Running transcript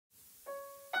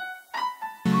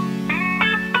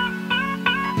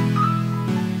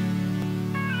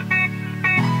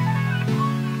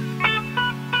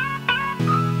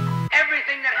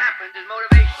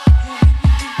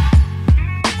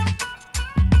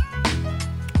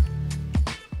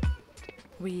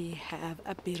we have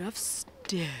a bit of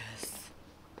stairs.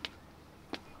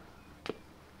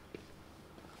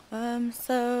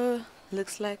 So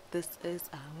looks like this is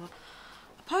our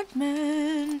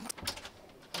apartment.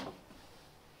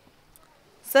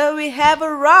 So we have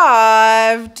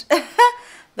arrived.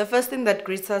 The first thing that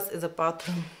greets us is a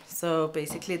bathroom. So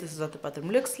basically this is what the bathroom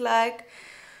looks like.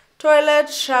 Toilet,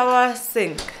 shower,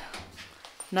 sink.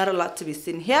 Not a lot to be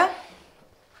seen here.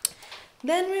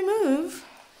 Then we move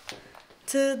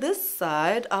to this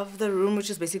side of the room, which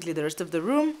is basically the rest of the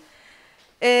room.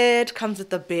 It comes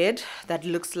with a bed that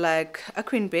looks like a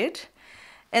queen bed.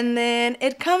 And then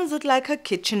it comes with like a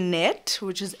kitchenette,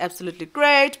 which is absolutely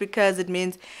great because it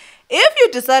means if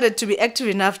you decided to be active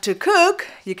enough to cook,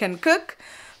 you can cook.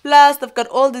 Plus, they've got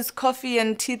all these coffee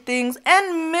and tea things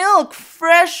and milk,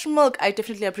 fresh milk. I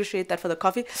definitely appreciate that for the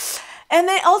coffee. And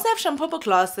they also have shampoo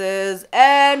classes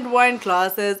and wine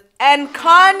classes and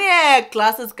cognac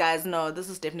classes, guys. No, this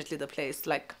is definitely the place.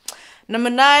 Like,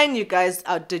 number 9, you guys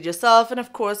outdid yourself. And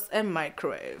of course, a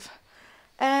microwave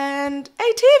and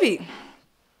a TV,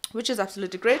 which is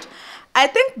absolutely great. I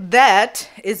think that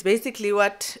is basically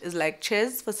what is like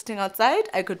chairs for sitting outside.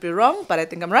 I could be wrong, but I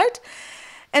think I'm right.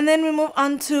 And then we move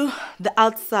on to the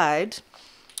outside.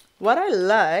 What I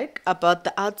like about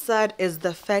the outside is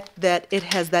the fact that it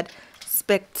has that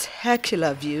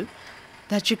spectacular view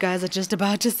that you guys are just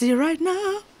about to see right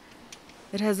now.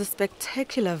 It has a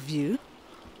spectacular view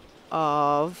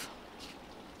of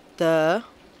the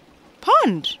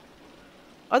pond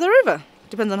or the river,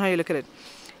 depends on how you look at it.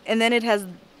 And then it has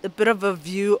a bit of a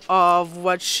view of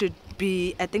what should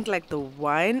be, I think, like the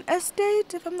wine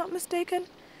estate, if I'm not mistaken.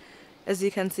 As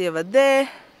you can see over there,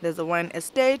 there's a wine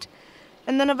estate.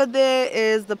 And then over there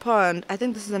is the pond. I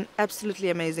think this is an absolutely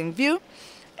amazing view.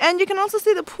 And you can also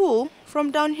see the pool from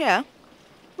down here,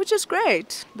 which is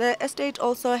great. The estate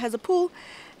also has a pool.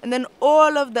 And then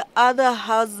all of the other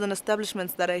houses and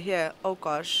establishments that are here. Oh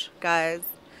gosh, guys.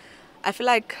 I feel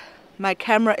like my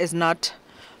camera is not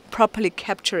properly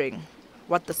capturing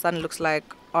what the sun looks like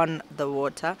on the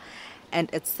water. And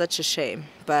it's such a shame.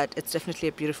 But it's definitely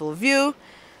a beautiful view.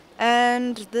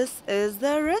 And this is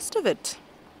the rest of it.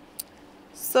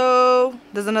 So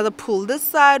there's another pool this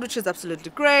side, which is absolutely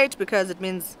great because it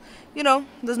means, you know,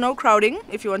 there's no crowding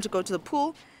if you want to go to the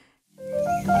pool.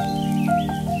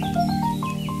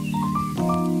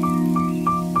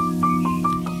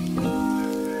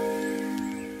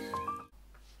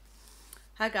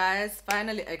 Hi guys,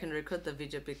 finally I can record the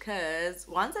video because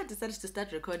once I decided to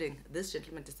start recording, this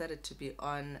gentleman decided to be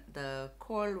on the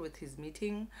call with his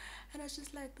meeting and I was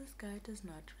just like, this guy does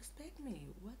not respect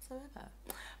me whatsoever.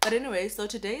 But anyway, so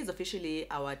today is officially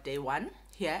our day 1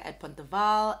 here at Pont De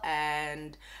Val,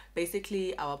 and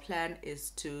basically our plan is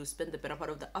to spend the better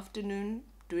part of the afternoon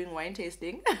doing wine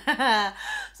tasting.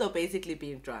 So basically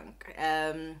being drunk.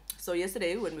 So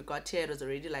yesterday when we got here, it was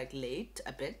already like late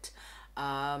a bit.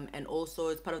 And also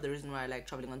it's part of the reason why I like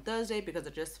traveling on Thursday, because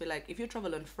I just feel like if you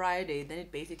travel on Friday, then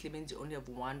it basically means you only have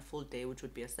one full day, which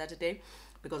would be a Saturday,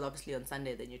 because obviously on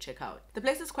Sunday then you check out. The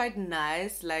place is quite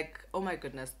nice. Like, oh my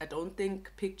goodness, I don't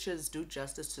think pictures do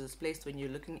justice to this place when you're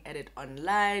looking at it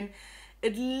online.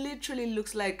 It literally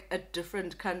looks like a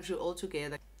different country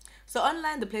altogether. So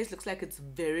online the place looks like it's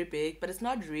very big, but it's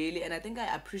not really, and I think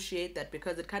I appreciate that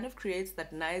because it kind of creates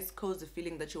that nice cozy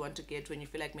feeling that you want to get when you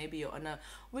feel like maybe you're on a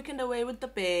weekend away with the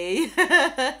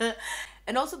bae.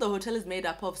 And also the hotel is made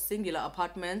up of singular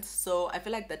apartments, so I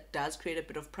feel like that does create a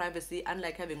bit of privacy,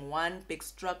 unlike having one big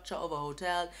structure of a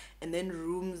hotel and then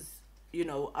rooms, you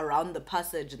know, around the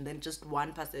passage and then just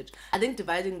one passage. I think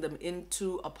dividing them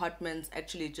into apartments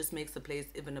actually just makes the place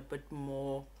even a bit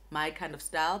more my kind of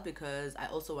style, because I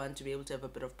also want to be able to have a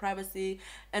bit of privacy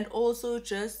and also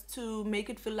just to make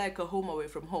it feel like a home away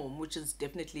from home, which is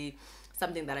definitely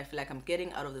something that I feel like I'm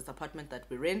getting out of this apartment that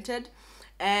we rented.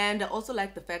 And I also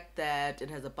like the fact that it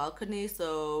has a balcony,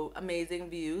 so amazing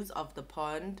views of the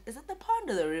pond. Is it the pond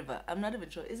or the river? I'm not even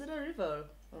sure. Is it a river?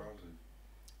 Oh.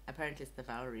 Apparently it's the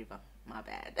Vaal River. My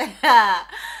bad.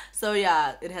 So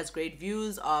yeah, it has great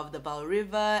views of the Vaal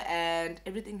River and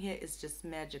everything here is just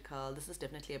magical. This is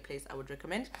definitely a place I would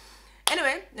recommend.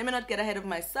 Anyway, let me not get ahead of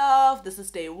myself. This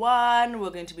is day 1. We're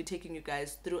going to be taking you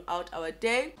guys throughout our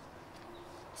day.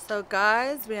 So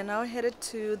guys, we are now headed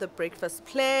to the breakfast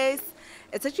place.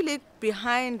 It's actually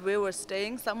behind where we're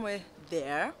staying, somewhere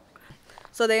there.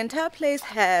 So the entire place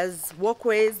has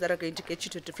walkways that are going to get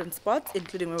you to different spots,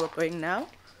 including where we're going now.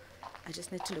 I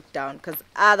just need to look down because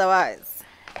otherwise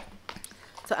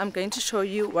it's So I'm going to show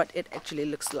you what it actually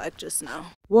looks like just now.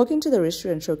 Walking to the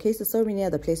restaurant showcases so many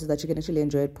other places that you can actually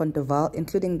enjoy at Pont De Val,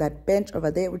 including that bench over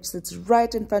there which sits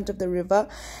right in front of the river,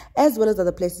 as well as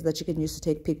other places that you can use to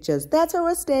take pictures. That's where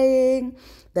we're staying.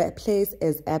 The place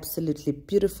is absolutely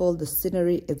beautiful. The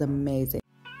scenery is amazing.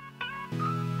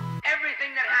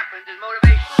 Everything that happens is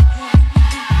motivational.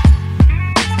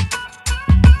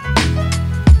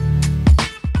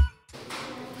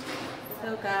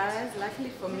 So guys,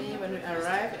 luckily for me, when we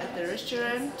arrived at the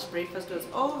restaurant, breakfast was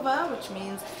over, which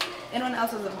means anyone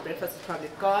else's breakfast is probably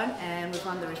gone, and we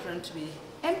found the restaurant to be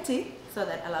empty, so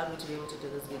that allowed me to be able to do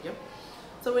this video.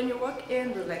 So when you walk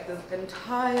in, there's like this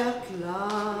entire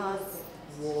glass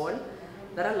wall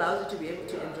that allows you to be able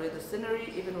to enjoy the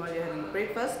scenery even while you're having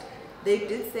breakfast. They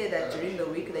did say that during the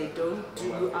week they don't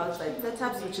do outside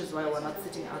setups, which is why we're not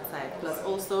sitting outside, plus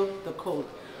also the cold.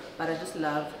 But I just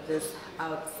love this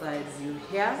outside view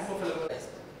here.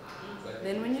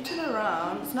 Then when you turn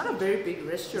around, it's not a very big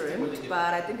restaurant,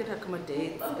 but I think it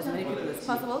accommodates as many people as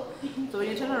possible. So when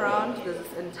you turn around, there's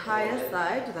this entire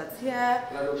side that's here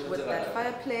with that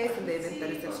fireplace in the event that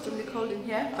it's extremely cold in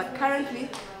here. But currently,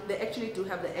 they actually do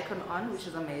have the aircon on, which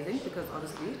is amazing because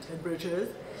honestly, temperatures.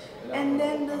 And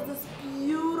then there's this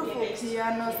beautiful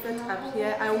piano set up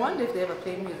here. I wonder if they ever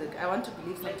play music. I want to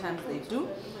believe sometimes they do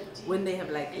when they have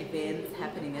like events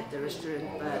happening at the restaurant,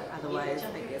 but otherwise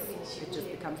I guess it just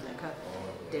becomes like a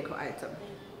deco item.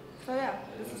 So yeah,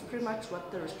 this is pretty much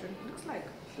what the restaurant looks like.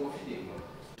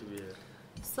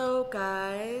 So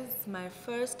guys, my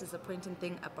first disappointing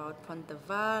thing about Pont De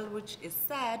Val, which is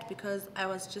sad because I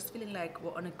was just feeling like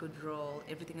we're on a good roll,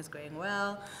 everything is going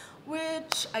well,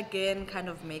 which again kind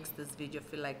of makes this video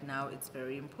feel like now it's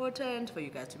very important for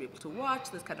you guys to be able to watch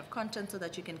this kind of content so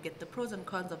that you can get the pros and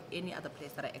cons of any other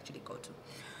place that I actually go to.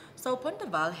 So Pont De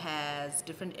Val has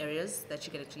different areas that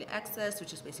you can actually access,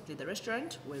 which is basically the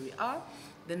restaurant where we are.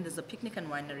 Then there's a picnic and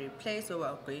winery place where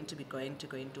we're going to be going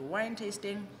to wine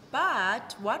tasting.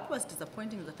 But what was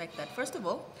disappointing is the fact that, first of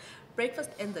all,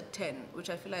 breakfast ends at 10, which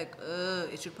I feel like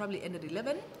it should probably end at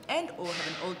 11, and or have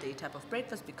an all day type of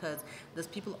breakfast because there's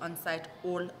people on site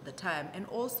all the time. And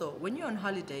also, when you're on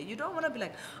holiday, you don't want to be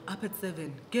like up at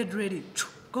 7, get ready,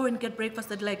 go and get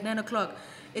breakfast at like 9 o'clock.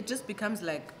 It just becomes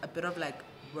like a bit of like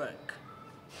work.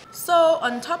 So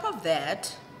on top of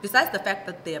that, besides the fact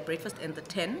that their breakfast ends at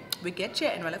 10, we get here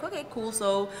and we're like, okay, cool,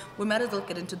 so we might as well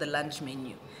get into the lunch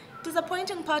menu.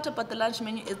 Disappointing part about the lunch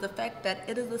menu is the fact that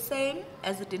it is the same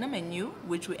as the dinner menu,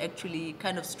 which we actually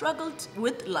kind of struggled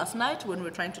with last night when we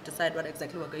were trying to decide what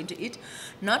exactly we're going to eat.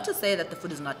 Not to say that the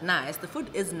food is not nice, the food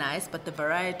is nice, but the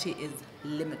variety is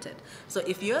limited. So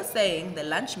if you're saying the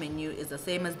lunch menu is the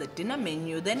same as the dinner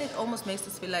menu, then it almost makes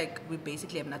us feel like we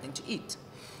basically have nothing to eat.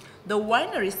 The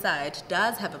winery side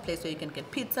does have a place where you can get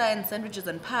pizza and sandwiches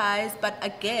and pies, but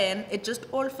again, it just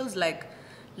all feels like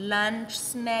lunch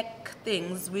snack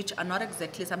things, which are not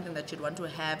exactly something that you'd want to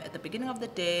have at the beginning of the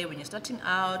day when you're starting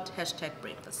out,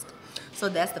 #breakfast. So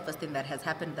that's the first thing that has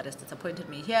happened that has disappointed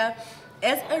me here.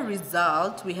 As a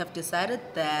result, we have decided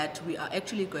that we are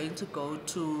actually going to go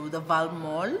to the Vaal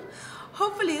Mall.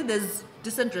 Hopefully there's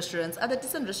decent restaurants. Are there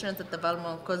decent restaurants at the Vaal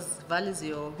Mall? Because Vaal is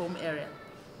your home area.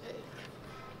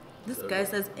 This guy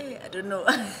says, hey, I don't know.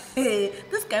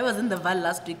 This guy was in the Vaal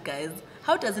last week, guys.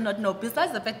 How does he not know?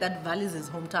 Besides the fact that Vaal is his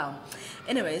hometown.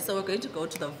 Anyway, so we're going to go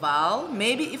to the Vaal.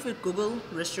 Maybe if we Google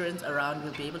restaurants around,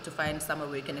 we'll be able to find somewhere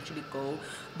where we can actually go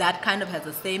that kind of has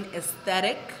the same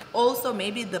aesthetic. Also,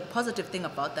 maybe the positive thing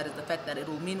about that is the fact that it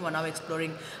will mean we're now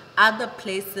exploring other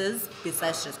places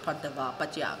besides just Pont De Val.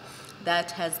 But yeah,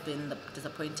 that has been the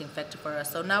disappointing factor for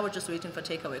us. So now we're just waiting for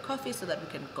takeaway coffee so that we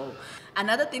can go.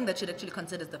 Another thing that you'd actually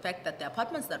consider is the fact that the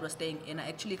apartments that we're staying in are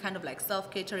actually kind of like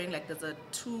self-catering. Like there's a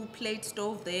 2-plate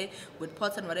stove there with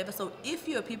pots and whatever. So if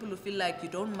you're people who feel like you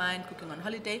don't mind cooking on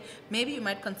holiday, maybe you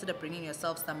might consider bringing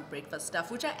yourself some breakfast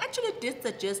stuff, which I actually did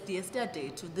suggest yesterday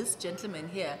to this gentleman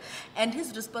here. And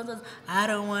his response was, I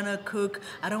don't want to cook.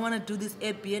 I don't want to do this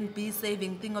Airbnb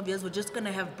saving thing of yours. We're just going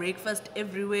to have breakfast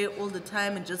everywhere all the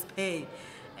time and just pay.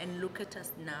 And look at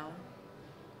us now.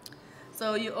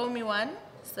 So you owe me one,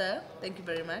 sir. Thank you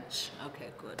very much. Okay,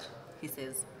 good. He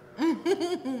says.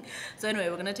 So anyway,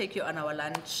 we're gonna take you on our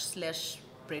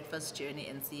lunch/breakfast journey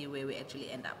and see where we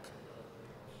actually end up.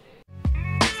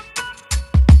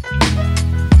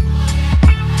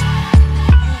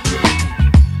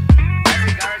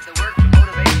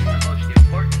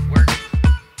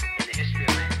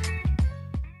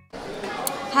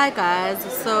 Hi guys,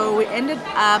 so we ended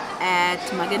up at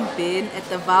Mug and Bin at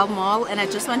the Vaal Mall, and I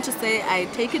just want to say I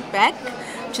take it back.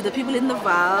 to the people in the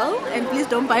Vaal, and please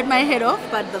don't bite my head off,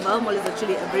 but the Vaal Mall is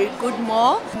actually a very good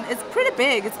mall. It's pretty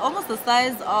big. It's almost the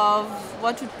size of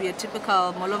what would be a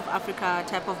typical Mall of Africa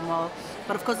type of mall,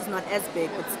 but of course it's not as big,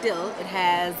 but still it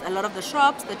has a lot of the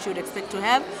shops that you would expect to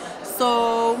have.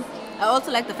 So I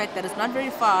also like the fact that it's not very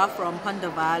far from Pont De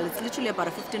Val. It's literally about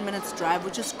a 15 minutes drive,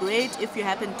 which is great if you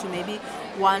happen to maybe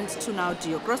want to now do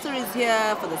your groceries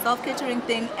here for the self-catering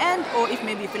thing, and or if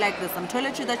maybe you feel like there's some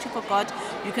toiletry that you forgot,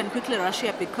 you can quickly rush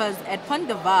here, because at Pont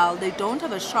De Val they don't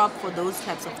have a shop for those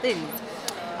types of things.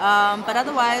 But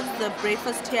otherwise the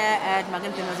breakfast here at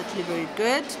Magan is actually very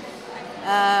good.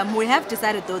 We have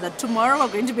decided though that tomorrow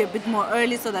we're going to be a bit more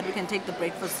early so that we can take the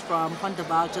breakfast from Pont De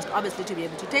Val, just obviously to be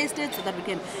able to taste it so that we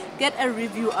can get a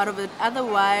review out of it.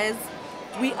 Otherwise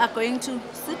we are going to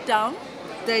sit down,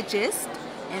 digest,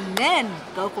 and then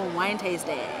go for wine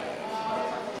tasting.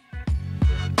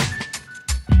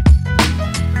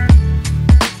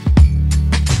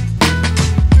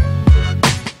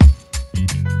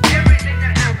 Everything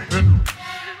that happens is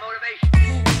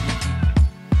motivation.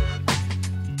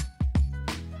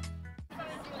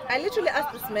 I literally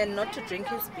asked this man not to drink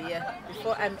his beer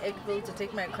before I'm able to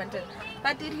take my content.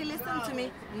 But did he listen to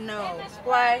me? No.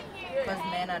 Why? Because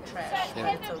men are trash.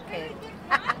 But it's okay.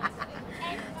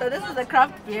 So this is the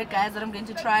craft beer, guys, that I'm going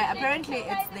to try. Apparently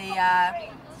it's the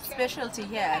specialty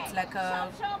here. It's like a,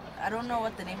 I don't know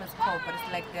what the name is called, but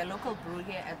it's like their local brew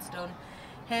here at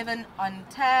Stonehaven on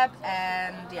tap.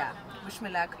 And yeah, wish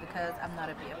me luck, because I'm not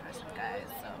a beer person, guys.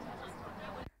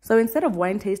 So instead of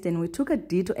wine tasting, we took a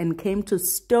detour and came to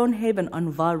Stonehaven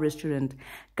on Vaal Restaurant.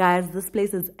 Guys, this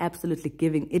place is absolutely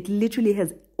giving. It literally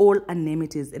has all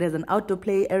amenities. It has an outdoor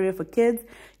play area for kids.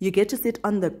 You get to sit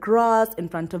on the grass in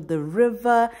front of the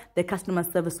river. The customer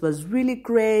service was really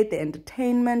great. The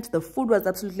entertainment, the food was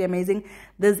absolutely amazing.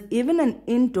 There's even an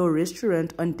indoor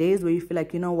restaurant on days where you feel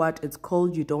like, you know what, it's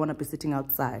cold, you don't want to be sitting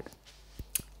outside.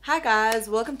 Hi guys,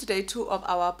 welcome to day 2 of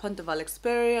our Pont De Val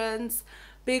experience.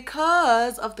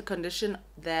 Because of the condition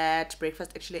that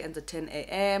breakfast actually ends at 10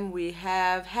 a.m, we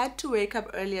have had to wake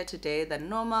up earlier today than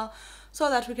normal so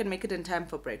that we can make it in time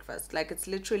for breakfast. Like, it's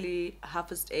literally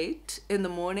 8:30 in the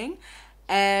morning,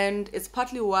 and it's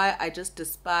partly why I just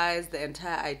despise the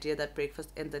entire idea that breakfast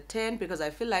ends at 10, because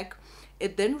I feel like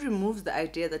it then removes the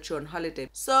idea that you're on holiday.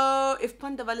 So if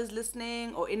Pont De Val is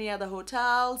listening, or any other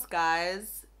hotels,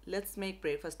 guys, let's make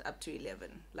breakfast up to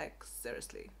 11. Like,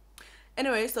 seriously.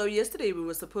 Anyway, so yesterday we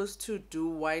were supposed to do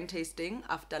wine tasting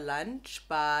after lunch,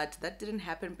 but that didn't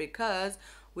happen because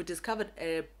we discovered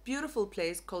a beautiful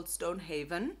place called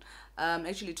Stonehaven.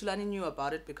 Actually, Tulani knew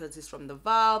about it because he's from the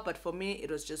Vaal, but for me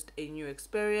it was just a new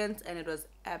experience, and it was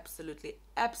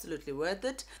absolutely worth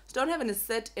it. Stonehaven is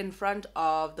set in front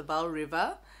of the Vaal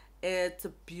River. It's a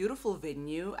beautiful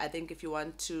venue. I think if you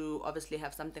want to obviously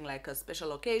have something like a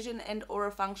special occasion and or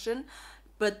a function,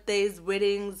 birthdays,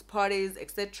 weddings, parties,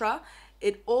 etc.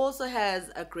 It also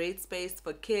has a great space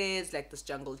for kids, like this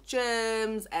jungle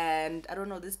gyms, and I don't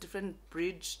know, these different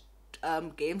bridge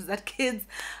games that kids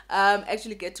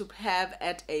actually get to have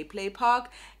at a play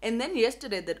park. And then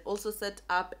yesterday they'd also set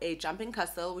up a jumping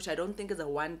castle, which I don't think is a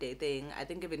one-day thing. I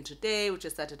think even today, which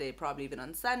is Saturday, probably even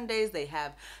on Sundays, they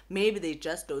have. Maybe they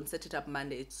just don't set it up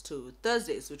Mondays to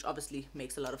Thursdays, which obviously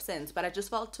makes a lot of sense. But I just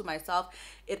felt to myself,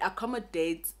 it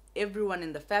accommodates everyone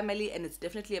in the family, and it's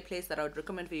definitely a place that I would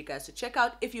recommend for you guys to check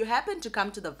out if you happen to come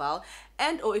to the Vaal,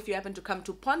 and or if you happen to come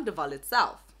to Pont De Val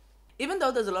itself. Even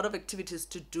though there's a lot of activities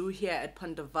to do here at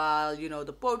Pont De Val, you know,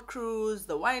 the boat cruise,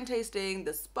 the wine tasting,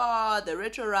 the spa, the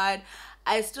retro ride,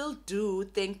 I still do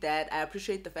think that I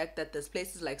appreciate the fact that there's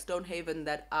places like Stonehaven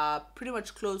that are pretty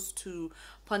much close to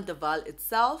Pont De Val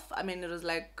itself. I mean, it was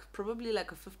like probably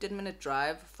like a 15-minute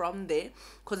drive from there,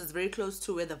 because it's very close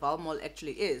to where the Vaal Mall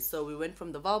actually is. So we went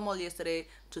from the Vaal Mall yesterday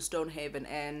to Stonehaven,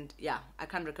 and yeah, I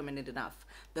can't recommend it enough.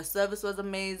 The service was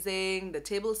amazing. The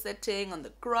table setting on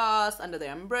the grass, under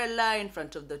the umbrella, in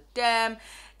front of the dam,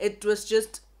 it was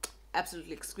just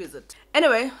absolutely exquisite.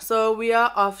 Anyway, so we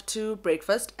are off to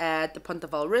breakfast at the Pont De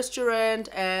Val restaurant,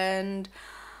 and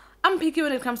I'm picky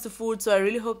when it comes to food, so I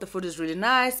really hope the food is really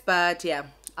nice. But yeah,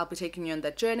 I'll be taking you on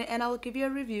that journey, and I'll give you a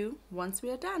review once we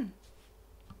are done.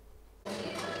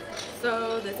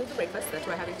 So this is the breakfast that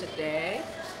we're having today.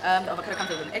 The avocado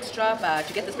comes as an extra, but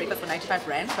you get this breakfast for 95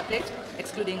 rand per plate,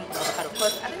 excluding the avocado. Of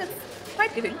course, I think it's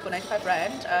quite giving for 95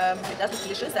 rand. It does look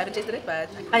delicious. I haven't tasted it, but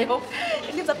I hope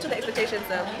it lives up to the expectations.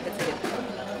 So let's see it.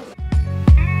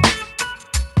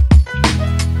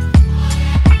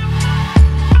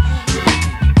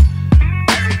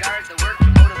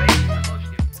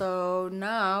 So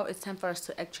now it's time for us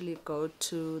to actually go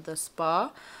to the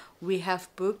spa, We have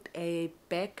booked a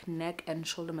back, neck and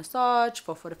shoulder massage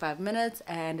for 45 minutes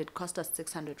and it cost us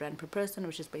 600 rand per person,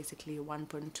 which is basically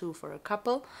 1.2 for a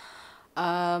couple.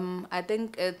 I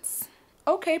think it's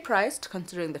okay priced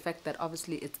considering the fact that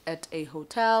obviously it's at a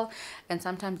hotel and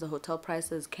sometimes the hotel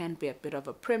prices can be a bit of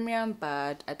a premium,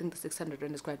 but I think the 600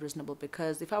 rand is quite reasonable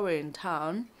because if I were in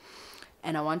town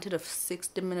and I wanted a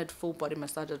 60-minute full body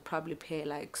massage, I'd probably pay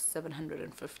like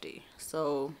 750.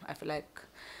 So I feel like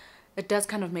it does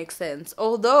kind of make sense.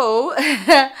 Although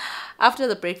after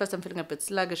the breakfast I'm feeling a bit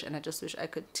sluggish and I just wish I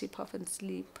could tip off and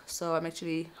sleep. So I'm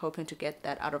actually hoping to get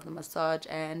that out of the massage.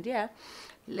 And yeah,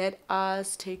 let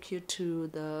us take you to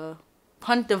the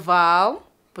Pont De Val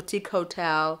Boutique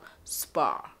Hotel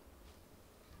Spa.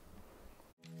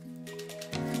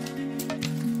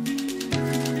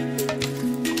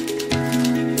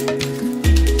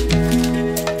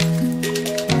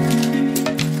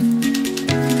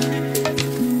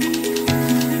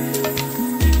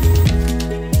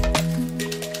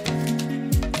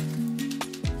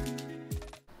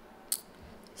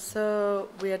 So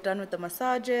we are done with the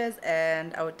massages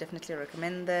and I would definitely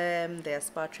recommend them. Their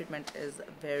spa treatment is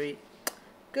very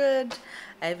good.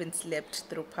 I even slept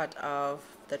through part of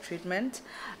the treatment.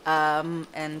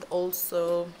 And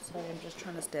also, sorry, I'm just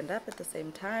trying to stand up at the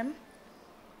same time.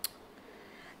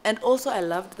 And also I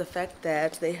loved the fact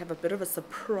that they have a bit of a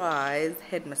surprise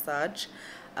head massage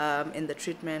in the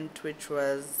treatment, which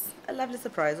was a lovely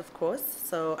surprise, of course.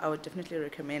 So I would definitely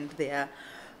recommend their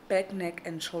back, neck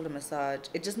and shoulder massage.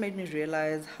 It just made me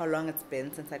realize how long it's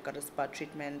been since I got a spa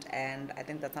treatment, and I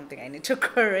think that's something I need to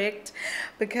correct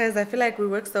because I feel like we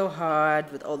work so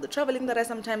hard with all the traveling that I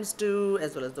sometimes do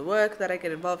as well as the work that I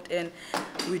get involved in.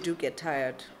 We do get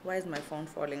tired. Why is my phone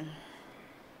falling?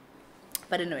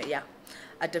 But anyway, yeah,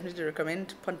 I definitely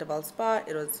recommend Pont De Val Spa.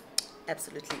 It was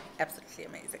absolutely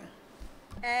amazing.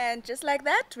 And just like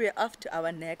that, we're off to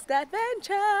our next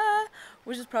adventure,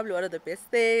 which is probably one of the best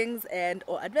things and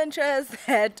or adventures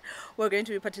that we're going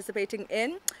to be participating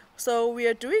in. So we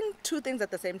are doing two things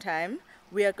at the same time.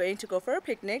 We are going to go for a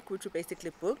picnic, which we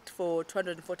basically booked for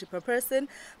 240 per person.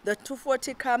 The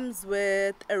 240 comes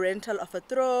with a rental of a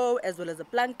throw, as well as a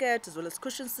blanket, as well as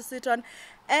cushions to sit on,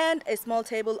 and a small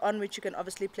table on which you can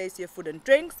obviously place your food and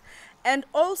drinks. And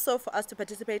also for us to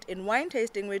participate in wine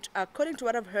tasting, which according to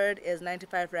what I've heard is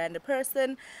 95 rand a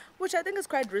person, which I think is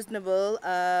quite reasonable.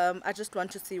 I just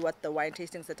want to see what the wine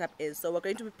tasting setup is. So we're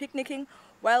going to be picnicking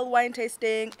while wine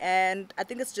tasting, and I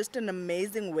think it's just an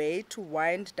amazing way to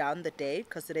wind down the day,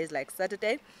 because today is like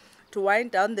Saturday, to wind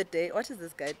down the day. What is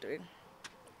this guy doing?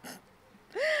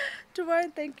 To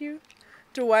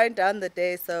wind down the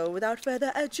day. So without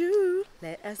further ado,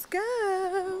 let us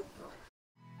go.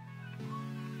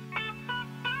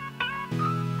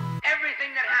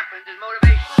 Everything that happens is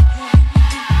motivation.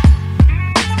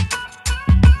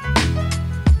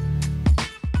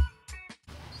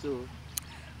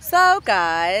 So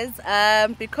guys,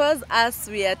 because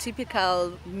we are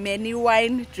typical many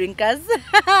wine drinkers,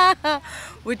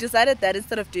 we decided that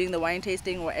instead of doing the wine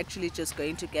tasting, we're actually just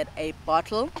going to get a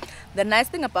bottle. The nice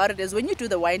thing about it is when you do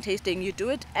the wine tasting, you do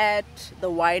it at the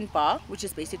wine bar, which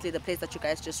is basically the place that you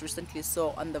guys just recently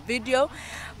saw on the video.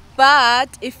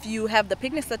 But if you have the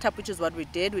picnic setup, which is what we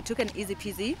did, we took an easy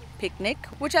peasy picnic,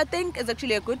 which I think is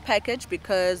actually a good package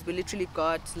because we literally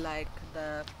got like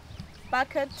the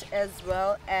bucket, as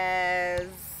well as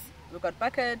we got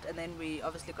bucket, and then we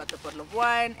obviously got the bottle of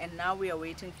wine, and now we are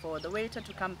waiting for the waiter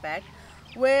to come back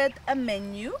with a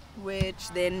menu, which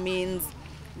then means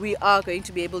we are going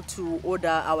to be able to order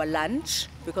our lunch,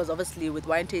 because obviously with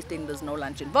wine tasting there's no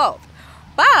lunch involved.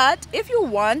 But if you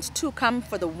want to come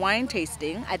for the wine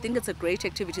tasting, I think it's a great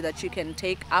activity that you can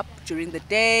take up during the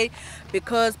day,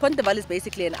 because Pont De Val is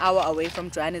basically an hour away from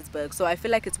Johannesburg. So I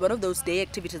feel like it's one of those day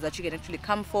activities that you can actually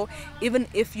come for, even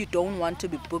if you don't want to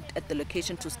be booked at the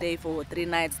location to stay for 3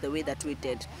 nights the way that we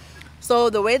did. So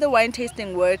the way the wine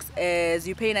tasting works is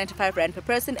you pay 95 rand per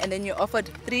person, and then you're offered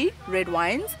 3 red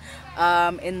wines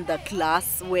in the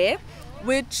glassware,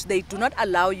 which they do not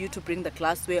allow you to bring the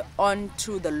glassware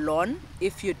onto the lawn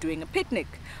if you're doing a picnic.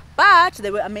 But they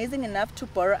were amazing enough to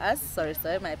borrow us, sorry,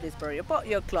 may I please borrow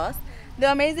your glass? They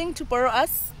were amazing to borrow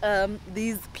us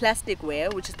these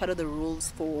plasticware, which is part of the rules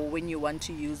for when you want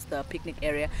to use the picnic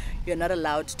area. You're not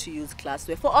allowed to use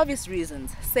glassware for obvious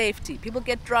reasons. Safety. People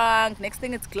get drunk, next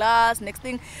thing it's glass, next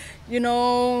thing, you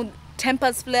know,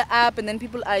 tempers flare up, and then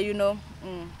people are, you know,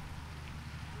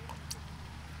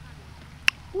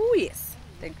 Oh yes.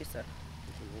 Thank you, sir.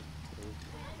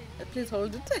 Please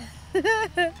hold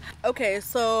it. Okay,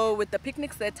 so with the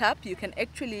picnic setup, you can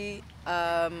actually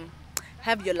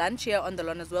have your lunch here on the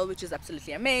lawn as well, which is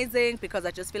absolutely amazing, because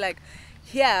I just feel like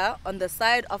here on the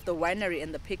side of the winery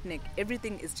and the picnic,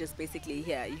 everything is just basically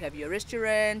here. You have your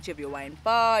restaurant, you have your wine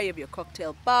bar, you have your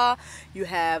cocktail bar, you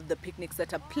have the picnic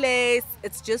setup place.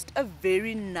 It's just a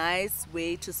very nice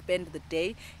way to spend the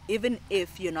day, even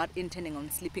if you're not intending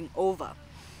on sleeping over.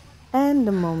 And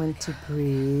a moment to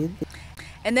breathe.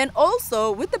 And then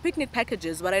also with the picnic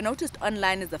packages, what I noticed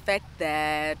online is the fact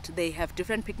that they have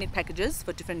different picnic packages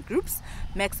for different groups,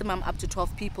 maximum up to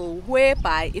 12 people,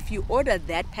 whereby if you order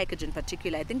that package in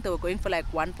particular, I think they were going for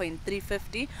like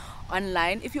 1.350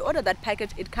 online. If you order that package,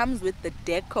 it comes with the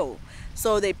deco.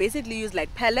 So they basically use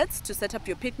like pallets to set up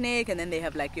your picnic, and then they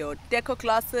have like your deco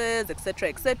classes,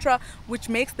 etc., which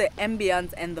makes the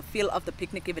ambience and the feel of the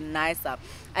picnic even nicer.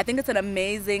 I think it's an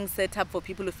amazing setup for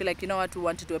people who feel like, you know what, we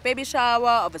want to do a baby shower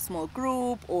of a small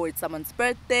group, or it's someone's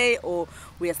birthday, or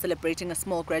we are celebrating a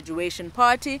small graduation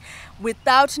party,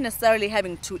 without necessarily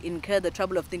having to incur the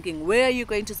trouble of thinking, where are you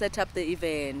going to set up the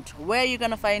event, where are you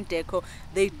going to find deco.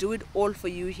 They do it all for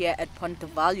you here at Pont De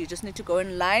Val. You just need to go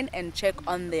online and check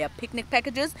on their picnic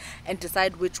packages and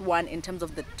decide which one, in terms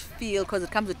of the feel, because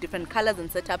it comes with different colors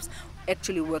and setups,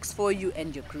 actually works for you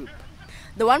and your group.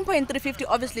 The 1.350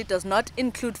 obviously does not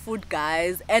include food,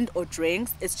 guys, and or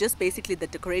drinks. It's just basically the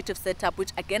decorative setup, which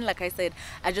again, like I said,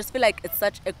 I just feel like it's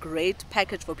such a great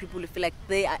package for people who feel like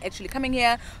they are actually coming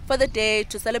here for the day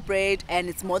to celebrate, and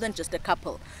it's more than just a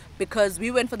couple. Because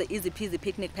we went for the easy peasy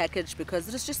picnic package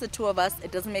because it's just the two of us.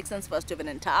 It doesn't make sense for us to have an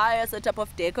entire setup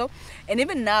of deco. And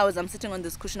even now, as I'm sitting on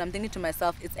this cushion, I'm thinking to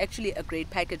myself, it's actually a great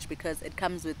package because it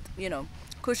comes with, you know,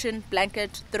 cushion,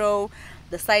 blanket, throw,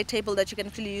 the side table that you can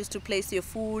actually use to place your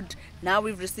food. Now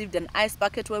we've received an ice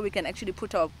bucket where we can actually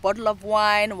put our bottle of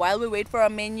wine while we wait for our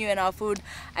menu and our food.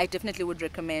 I definitely would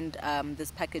recommend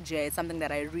this package here. It's something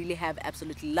that I really have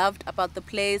absolutely loved about the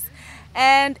place,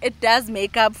 and it does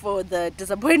make up for the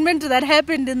disappointment that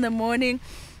happened in the morning,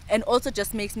 and also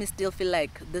just makes me still feel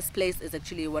like this place is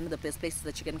actually one of the best places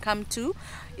that you can come to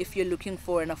if you're looking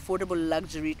for an affordable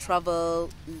luxury travel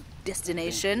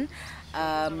destination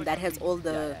that has all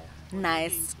the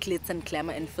nice glitz and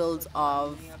glamour and fills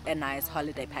of a nice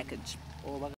holiday package.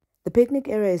 The picnic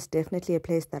area is definitely a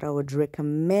place that I would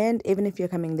recommend, even if you're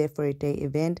coming there for a day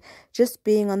event. Just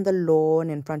being on the lawn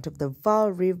in front of the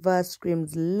Vaal River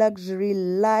screams luxury,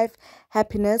 life,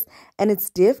 happiness, and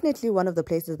it's definitely one of the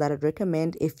places that I'd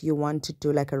recommend if you want to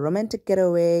do like a romantic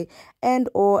getaway and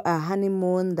or a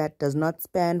honeymoon that does not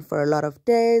span for a lot of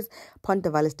days. Pont De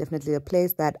Val is definitely a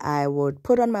place that I would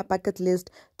put on my bucket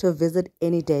list to visit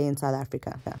any day in South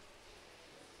Africa.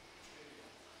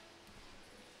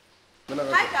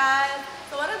 Hi guys!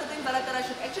 So one of the things that I thought I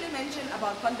should actually mention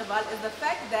about Pont De Val is the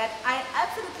fact that I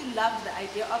absolutely loved the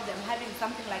idea of them having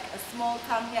something like a small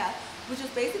town here, which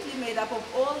is basically made up of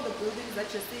all the buildings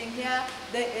that you're seeing here.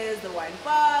 There is the wine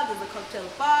bar, there's a cocktail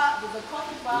bar, there's a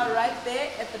coffee bar right there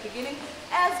at the beginning,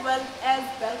 as well as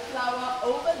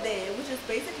Bellflower over there, which is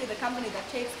basically the company that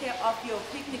takes care of your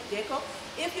picnic deco.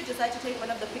 If you decide to take one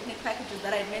of the picnic packages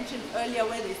that I mentioned earlier,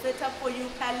 where they set up for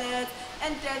you pallets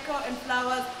and deco and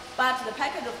flowers, but the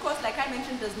package, of course, like I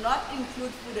mentioned, does not include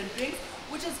food and drinks,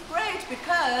 which is great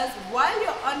because while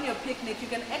you're on your picnic, you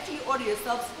can actually order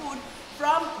yourselves food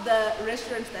from the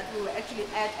restaurants that we were actually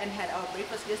at and had our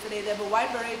breakfast yesterday. They have a wide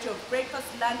variety of breakfast,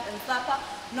 lunch and supper.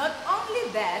 Not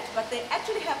only that, but they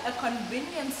actually have a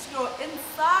convenience store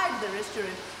inside the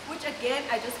restaurant, which again,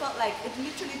 I just felt like it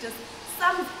literally just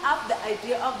sums up the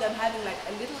idea of them having like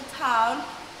a little town.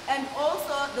 And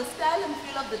also the style and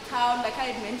feel of the town, like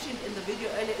I had mentioned in the video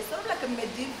earlier, is sort of like a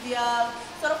medieval,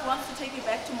 sort of wants to take you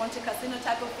back to Monte Cassino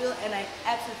type of feel, and I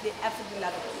absolutely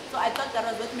love it. So I thought that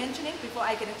was worth mentioning before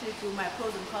I can actually do my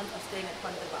pros and cons of staying at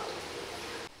Pont De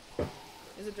Val.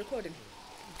 Is it recording?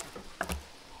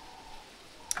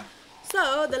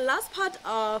 So the last part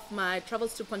of my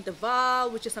travels to Pont De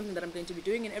Val, which is something that I'm going to be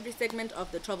doing in every segment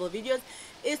of the travel videos,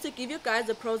 is to give you guys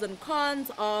the pros and cons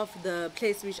of the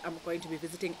place which I'm going to be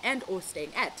visiting and or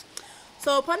staying at.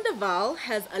 So Pont De Val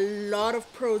has a lot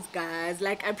of pros, guys.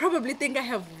 Like, I probably think I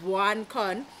have one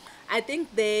con. I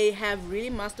think they have really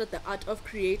mastered the art of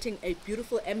creating a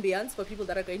beautiful ambience for people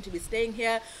that are going to be staying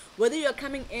here, whether you're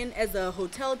coming in as a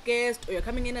hotel guest or you're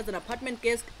coming in as an apartment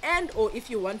guest, and or if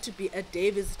you want to be a day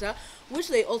visitor, which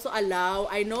they also allow.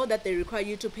 I know that they require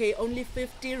you to pay only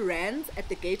 50 rands at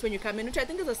the gate when you come in, which I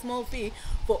think is a small fee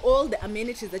for all the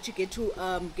amenities that you get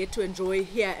to enjoy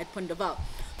here at Pont De Val.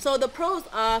 So the pros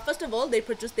are, first of all, they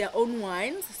produce their own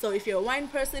wines. So if you're a wine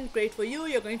person, great for you.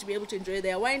 You're going to be able to enjoy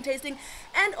their wine tasting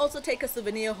and also take a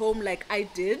souvenir home like I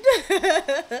did.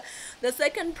 The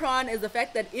second prawn is the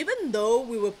fact that even though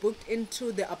we were booked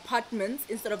into the apartments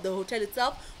instead of the hotel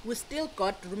itself, we still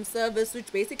got room service,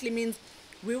 which basically means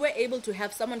we were able to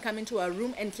have someone come into our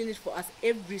room and clean it for us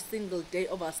every single day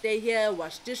of our stay here,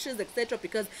 wash dishes, etc.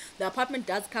 Because the apartment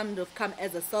does come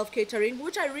as a self-catering,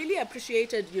 which I really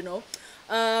appreciated, you know.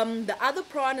 The other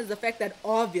prawn is the fact that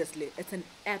obviously it's an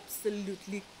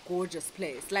absolutely gorgeous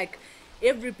place. Like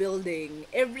every building,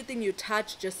 everything you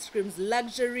touch just screams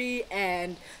luxury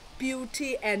and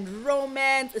beauty and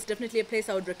romance. It's definitely a place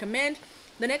I would recommend.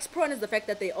 The next prawn is the fact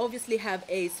that they obviously have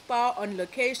a spa on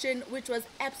location, which was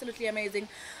absolutely amazing.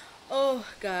 Oh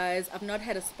guys, I've not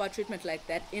had a spa treatment like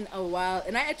that in a while,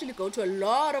 and I actually go to a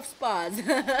lot of spas.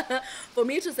 For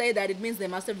me to say that, it means they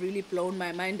must have really blown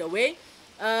my mind away.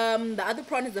 The other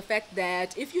prawn is the fact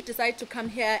that if you decide to come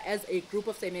here as a group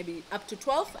of, say, maybe up to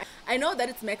 12, I know that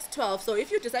it's max 12, so if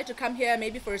you decide to come here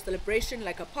maybe for a celebration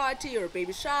like a party or a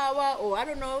baby shower, or I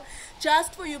don't know,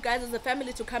 just for you guys as a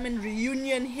family to come and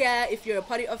reunion here, if you're a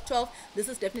party of 12, this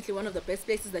is definitely one of the best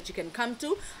places that you can come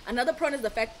to. Another prawn is the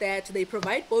fact that they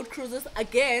provide boat cruises,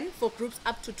 again, for groups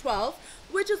up to 12,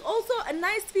 which is also a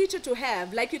nice feature to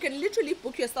have. Like, you can literally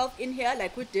book yourself in here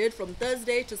like we did from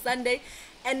Thursday to Sunday,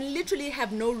 and literally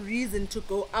have no reason to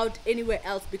go out anywhere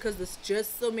else because there's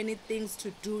just so many things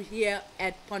to do here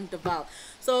at Pont De Val.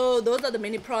 So those are the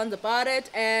many prawns about it.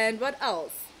 And what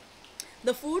else?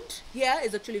 The food here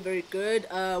is actually very good.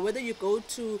 Whether you go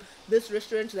to this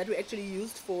restaurant that we actually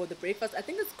used for the breakfast, I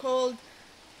think it's called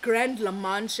Le Grand La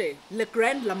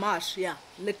Marche, yeah,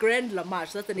 Le Grand La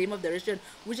Marche, that's the name of the restaurant,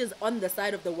 which is on the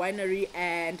side of the winery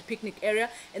and picnic area.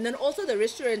 And then also the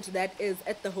restaurant that is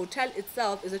at the hotel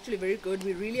itself is actually very good.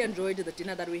 We really enjoyed the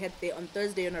dinner that we had there on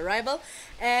Thursday on arrival,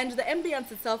 and the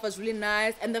ambience itself was really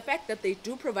nice, and the fact that they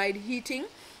do provide heating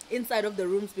inside of the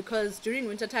rooms, because during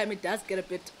winter time it does get a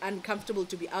bit uncomfortable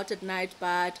to be out at night,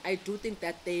 but I do think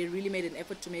that they really made an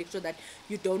effort to make sure that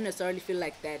you don't necessarily feel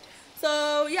like that.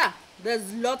 So yeah,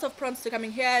 there's lots of prawns to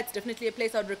coming here. It's definitely a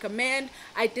place I would recommend.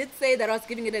 I did say that I was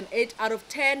giving it an 8 out of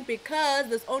 10 because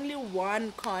there's only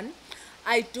one con.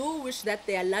 I do wish that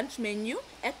their lunch menu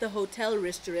at the hotel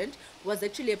restaurant was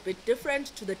actually a bit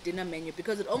different to the dinner menu,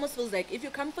 because it almost feels like if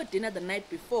you come for dinner the night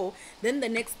before, then the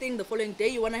next thing, the following day,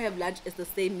 you want to have lunch, is the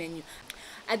same menu.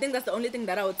 I think that's the only thing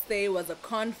that I would say was a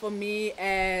con for me.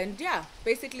 And yeah,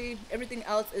 basically everything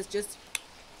else is just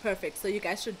perfect. So you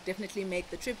guys should definitely make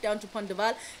the trip down to Pont De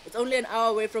Val. It's only an hour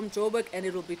away from Joburg, and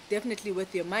it will be definitely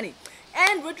worth your money.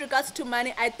 And with regards to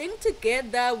money, I think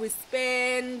together we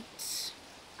spent,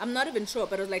 I'm not even sure,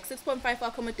 but it was like 6.5 for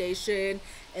accommodation,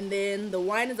 and then the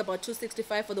wine is about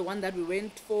 265 for the one that we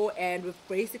went for, and we've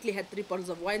basically had 3 bottles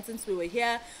of wine since we were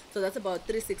here, so that's about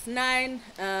 369.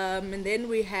 And then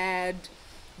we had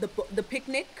the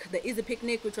picnic, the easy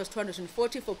picnic, which was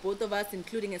 240 for both of us,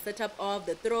 including a setup of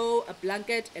the throw, a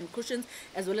blanket and cushions,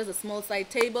 as well as a small side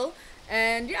table.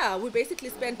 And yeah, we basically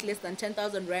spent less than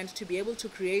 10,000 rand to be able to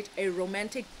create a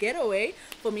romantic getaway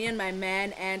for me and my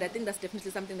man. And I think that's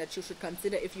definitely something that you should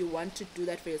consider if you want to do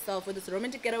that for yourself. Whether it's a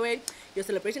romantic getaway, you're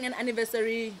celebrating an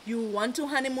anniversary, you want to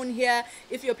honeymoon here,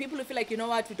 if you're people who feel like, you know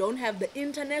what, we don't have the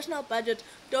international budget,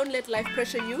 don't let life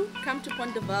pressure you, come to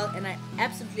Pont De Val, and I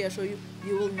absolutely assure you,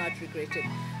 you will not regret it.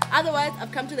 Otherwise,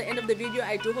 I've come to the end of the video.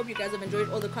 I do hope you guys have enjoyed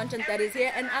all the content that is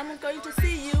here, and I'm going to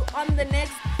see you on the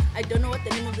next, I don't know what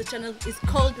the name of the channel is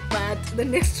called, but the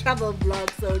next travel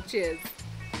vlog. So cheers.